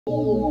Do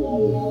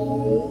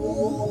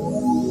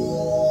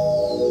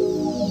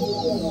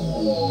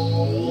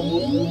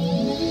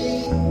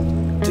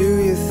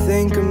you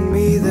think of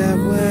me that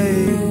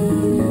way?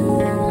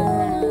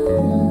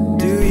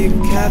 Do you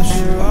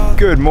capture all?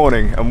 Good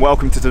morning and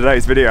welcome to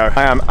today's video.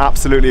 I am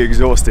absolutely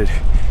exhausted,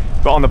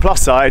 but on the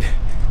plus side,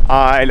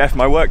 I left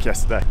my work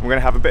yesterday. We're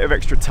gonna have a bit of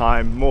extra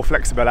time, more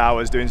flexible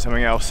hours doing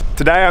something else.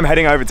 Today I'm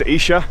heading over to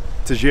Isha,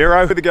 to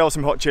Giro, with the girls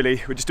from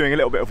HotChillee. We're just doing a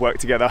little bit of work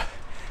together,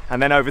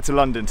 and then over to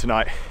London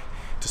tonight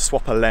to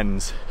swap a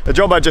lens. The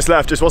job I just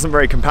left just wasn't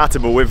very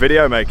compatible with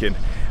video making.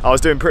 I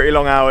was doing pretty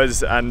long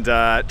hours and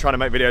trying to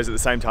make videos at the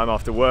same time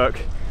after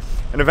work,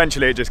 and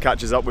eventually it just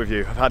catches up with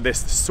you. I've had this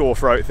sore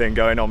throat thing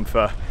going on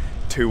for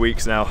 2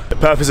 weeks now. The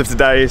purpose of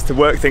today is to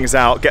work things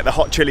out, get the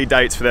HotChillee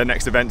dates for their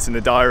next events in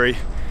the diary.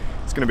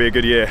 It's going to be a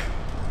good year.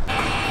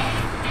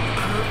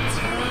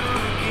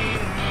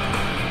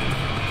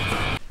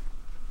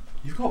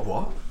 You've got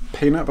what?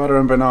 Peanut butter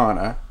and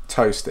banana,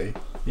 toasty,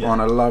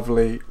 on a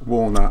lovely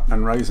walnut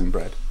and raisin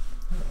bread.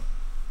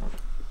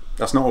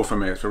 That's not all for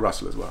me, it's for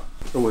Russell as well.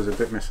 Always a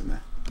bit missing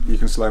there. You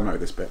can slow-mo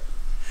this bit.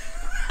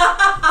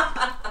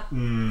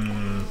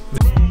 Mm.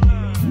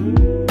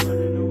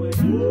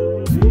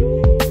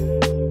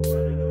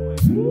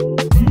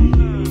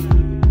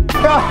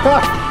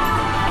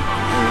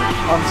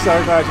 I'm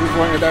so glad you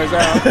pointed those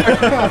out.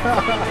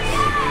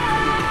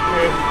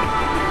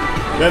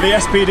 They're the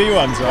SPD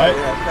ones, right?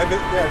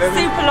 They're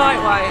Super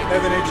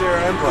lightweight. the new Giro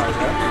Empires,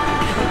 yeah?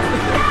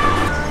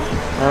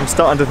 I'm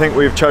starting to think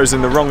we've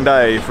chosen the wrong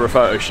day for a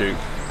photo shoot.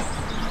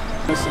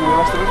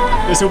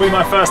 This will be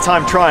my first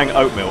time trying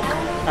oat milk.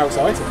 How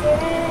exciting.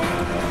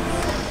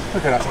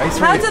 Look at that.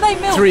 How do they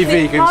milk? Three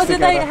vegans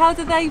together. How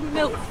do they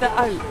milk the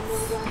oats?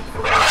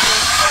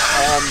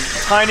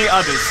 Tiny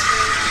udders.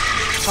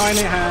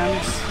 Tiny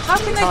hands. How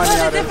can they Tiny tell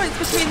the udders. difference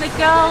between the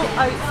girl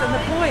oats and the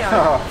boy oats?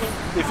 Oh,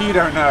 if you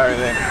don't know,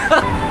 then.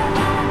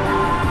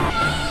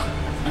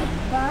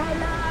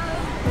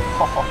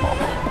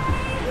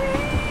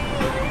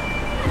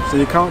 So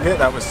you can't get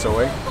that with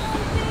soy.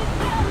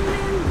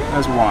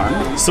 There's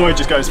one. Soy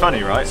just goes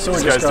funny, right? Soy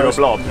just just goes to a goes-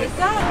 blob. Is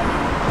that?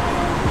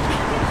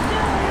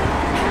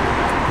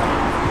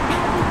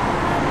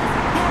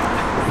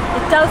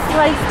 It does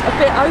taste a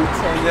bit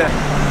oaty. Yeah.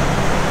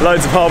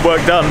 Loads of hard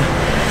work done.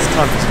 It's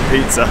time for some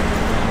pizza.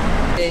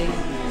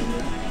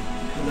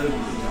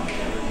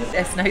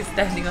 There's no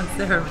standing on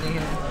ceremony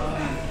here.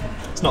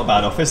 It's not a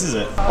bad office, is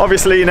it?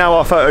 Obviously, now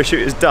our photo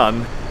shoot is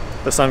done,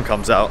 the sun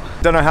comes out.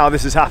 Don't know how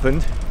this has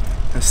happened.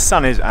 The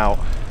sun is out.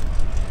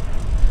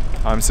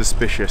 I'm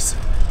suspicious.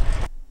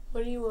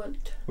 What do you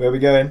want? Where are we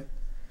going?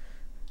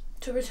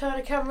 To return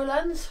a camera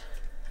lens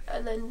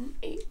and then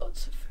eat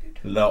lots of food.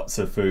 Lots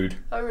of food.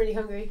 I'm really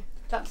hungry.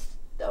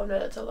 Oh no,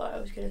 that's a lie. I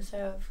was going to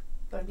say I've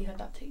only had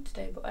that to eat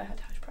today, but I had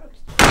hash browns.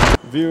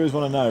 Viewers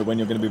want to know when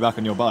you're going to be back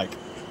on your bike.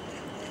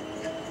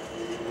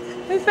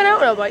 We've been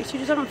out on our bikes, you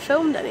just haven't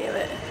filmed any of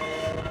it.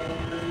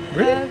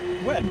 Really?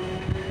 When?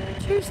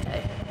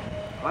 Tuesday.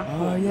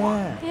 Oh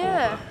yeah.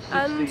 Yeah,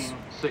 and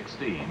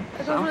 16,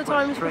 a couple of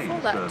times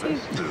before that too.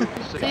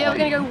 So yeah, we're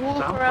going to go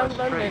walk around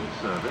London.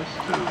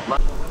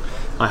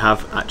 I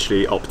have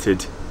actually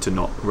opted to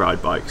not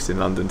ride bikes in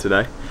London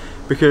today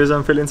because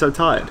I'm feeling so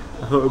tired.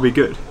 I thought it would be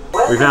good.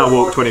 We've now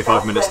walked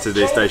 25 minutes to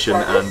the station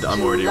and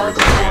I'm already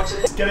regretting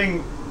it. Is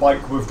getting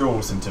bike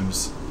withdrawal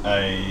symptoms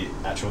a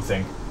actual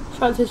thing?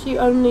 Francis, you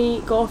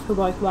only got off your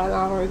bike about an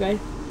hour ago.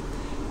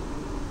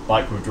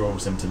 Bike withdrawal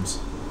symptoms?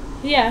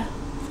 Yeah,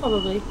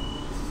 probably.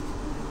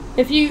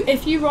 If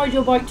you ride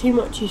your bike too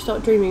much, you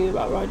start dreaming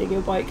about riding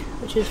your bike,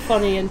 which is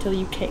funny until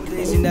you kick.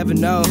 You never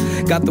know.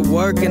 Got the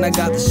work and I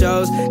got the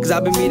shows. Cause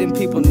I've been meeting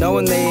people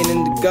knowing they ain't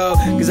in to go.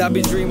 Cause I've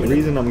been dreaming. The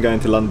reason I'm going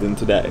to London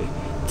today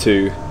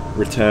to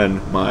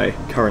return my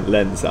current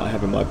lens that I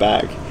have in my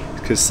bag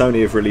is because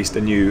Sony have released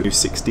a new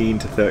 16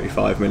 to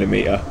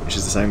 35mm, which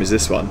is the same as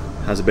this one.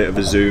 Has a bit of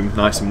a zoom,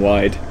 nice and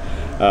wide,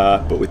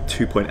 but with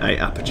 2.8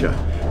 aperture.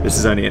 This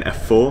is only an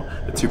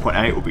f4. The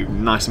 2.8 will be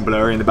nice and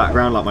blurry in the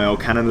background like my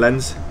old Canon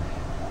lens.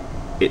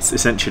 It's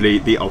essentially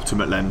the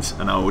ultimate lens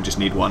and I will just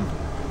need one.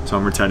 So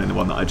I'm returning the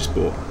one that I just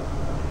bought.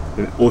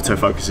 The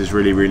autofocus is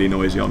really, really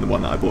noisy on the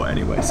one that I bought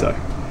anyway, so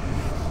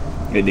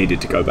it needed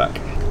to go back.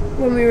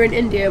 When we were in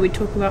India, we'd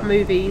talk about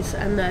movies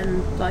and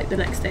then like the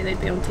next day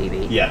they'd be on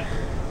TV. Yeah.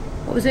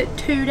 What was it,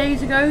 2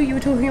 days ago? You were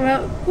talking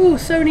about, oh,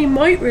 Sony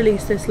might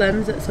release this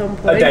lens at some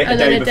point. A day and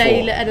then a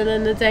day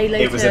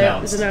later it was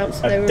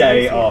announced. they were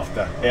day releasing it.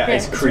 after. Yeah,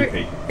 it's it's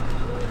creepy.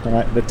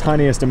 Alright, the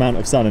tiniest amount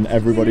of sun and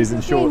everybody's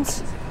in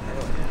shorts.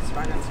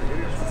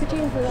 Your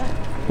jeans are there.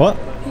 What?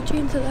 Your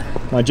jeans are there.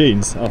 My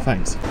jeans? Oh,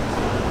 thanks.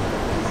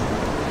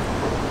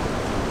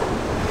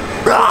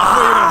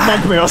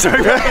 Mug me or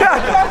something.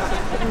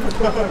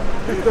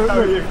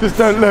 Just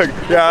don't look.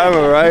 Yeah, I'm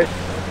alright.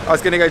 I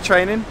was going to go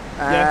training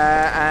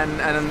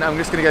and I'm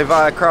just going to go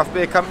via a craft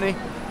beer company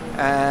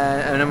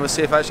and then we'll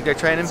see if I actually go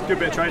training. It's a good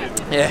bit of training.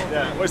 Yeah.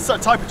 Well, it's a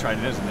type of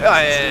training, isn't it? Oh,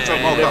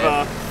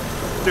 yeah.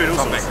 Doing all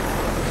sorts.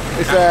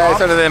 It's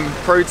one of them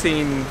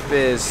protein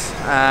beers.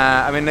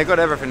 I mean, they've got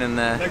everything in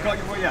there. They've got,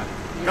 well, yeah.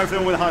 Go for the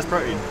one with the highest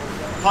protein.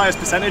 Highest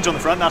percentage on the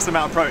front, that's the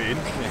amount of protein.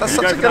 That's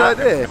such a good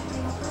idea.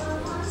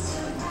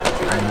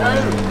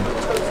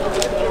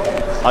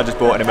 I just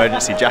bought an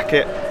emergency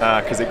jacket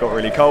because it got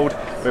really cold.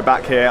 We're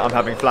back here, I'm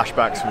having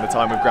flashbacks from the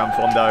time with Gran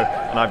Fondo,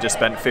 and I've just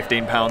spent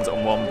 £15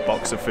 on one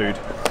box of food.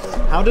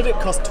 How did it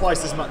cost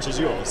twice as much as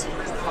yours?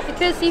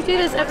 Because you do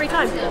this every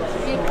time.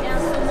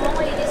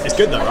 It's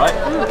good though, right?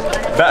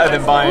 Better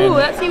than buying... Ooh,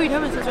 that seaweed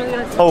hummus is really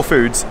nice. Whole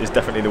Foods is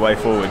definitely the way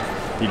forward.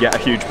 You get a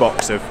huge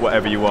box of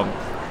whatever you want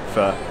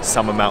for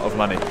some amount of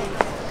money.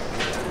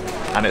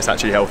 And it's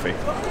actually healthy.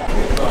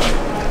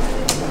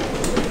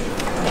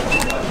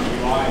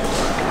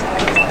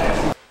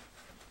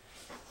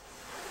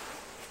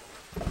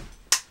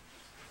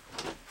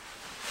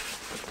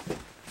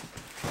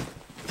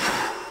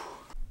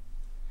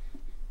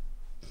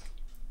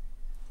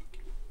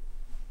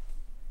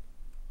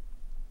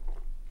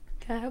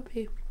 Can I help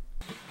you?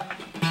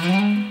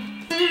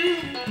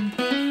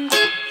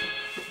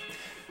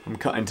 I'm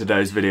cutting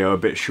today's video a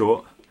bit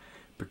short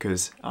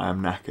because I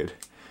am knackered.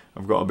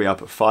 I've got to be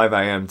up at 5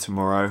 AM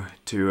tomorrow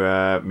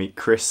to meet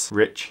Chris,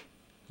 Rich,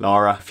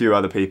 Lara, a few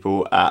other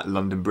people at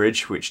London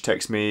Bridge, which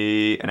takes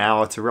me an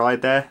hour to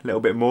ride there, a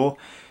little bit more.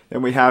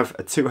 Then we have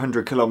a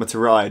 200-kilometre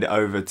ride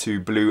over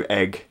to Blue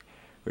Egg,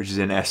 which is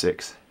in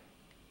Essex.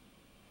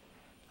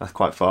 That's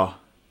quite far.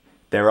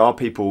 There are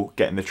people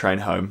getting the train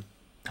home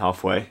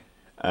halfway.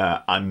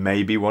 I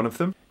may be one of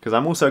them, because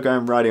I'm also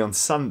going riding on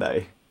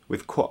Sunday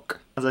with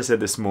Quok. As I said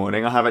this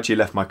morning, I have actually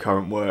left my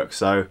current work,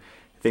 so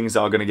things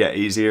are going to get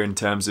easier in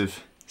terms of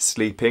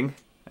sleeping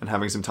and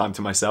having some time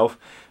to myself.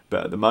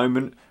 But at the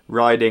moment,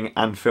 riding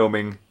and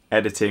filming,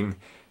 editing,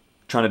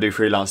 trying to do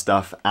freelance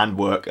stuff and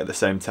work at the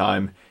same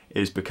time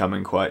is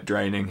becoming quite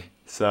draining.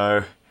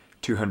 So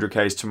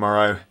 200Ks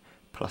tomorrow,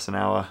 plus an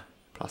hour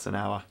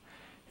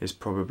is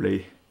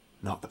probably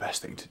not the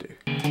best thing to do.